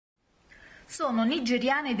Sono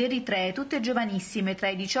nigeriane ed eritree, tutte giovanissime, tra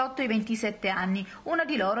i 18 e i 27 anni. Una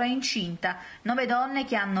di loro è incinta. 9 donne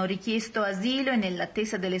che hanno richiesto asilo e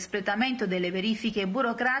nell'attesa dell'espletamento delle verifiche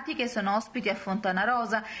burocratiche sono ospiti a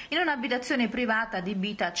Fontanarosa, in un'abitazione privata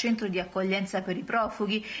adibita a centro di accoglienza per i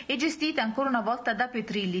profughi e gestita ancora una volta da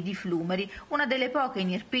Petrilli di Flumeri, una delle poche in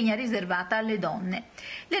Irpinia riservata alle donne.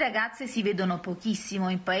 Le ragazze si vedono pochissimo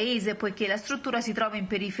in paese poiché la struttura si trova in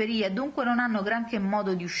periferia, dunque non hanno granché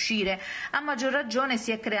modo di uscire. A maggior ragione si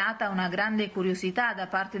è creata una grande curiosità da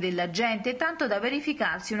parte della gente, tanto da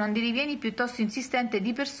verificarsi un andirivieni piuttosto insistente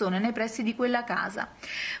di persone nei pressi di quella casa.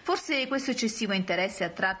 Forse questo eccessivo interesse, a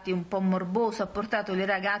tratti un po' morboso, ha portato le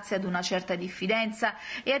ragazze ad una certa diffidenza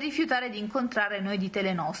e a rifiutare di incontrare noi di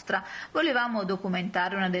Telenostra. Volevamo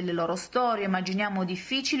documentare una delle loro storie, immaginiamo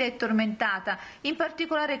difficile e tormentata, in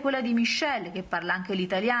particolare quella di Michelle, che parla anche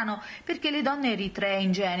l'italiano, perché le donne eritree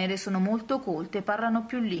in genere sono molto colte e parlano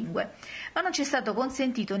più lingue. Ma non ci è stato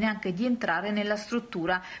consentito neanche di entrare nella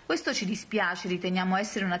struttura. Questo ci dispiace, riteniamo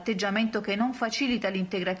essere un atteggiamento che non facilita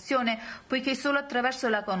l'integrazione, poiché solo attraverso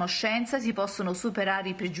la conoscenza si possono superare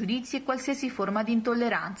i pregiudizi e qualsiasi forma di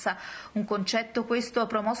intolleranza. Un concetto questo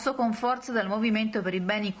promosso con forza dal Movimento per i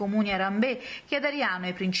Beni Comuni Arambè, che ad Ariano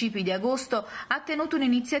ai principi di agosto ha tenuto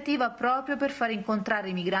un'iniziativa proprio per far incontrare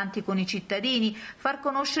i migranti con i cittadini, far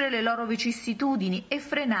conoscere le loro vicissitudini e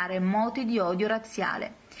frenare moti di odio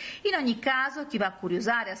razziale. In ogni caso, chi va a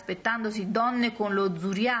curiosare aspettandosi donne con lo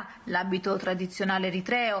zuria, l'abito tradizionale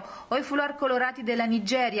eritreo, o i foulard colorati della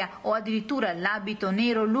Nigeria, o addirittura l'abito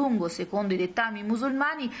nero lungo secondo i dettami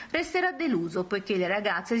musulmani, resterà deluso, poiché le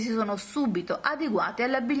ragazze si sono subito adeguate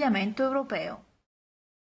all'abbigliamento europeo.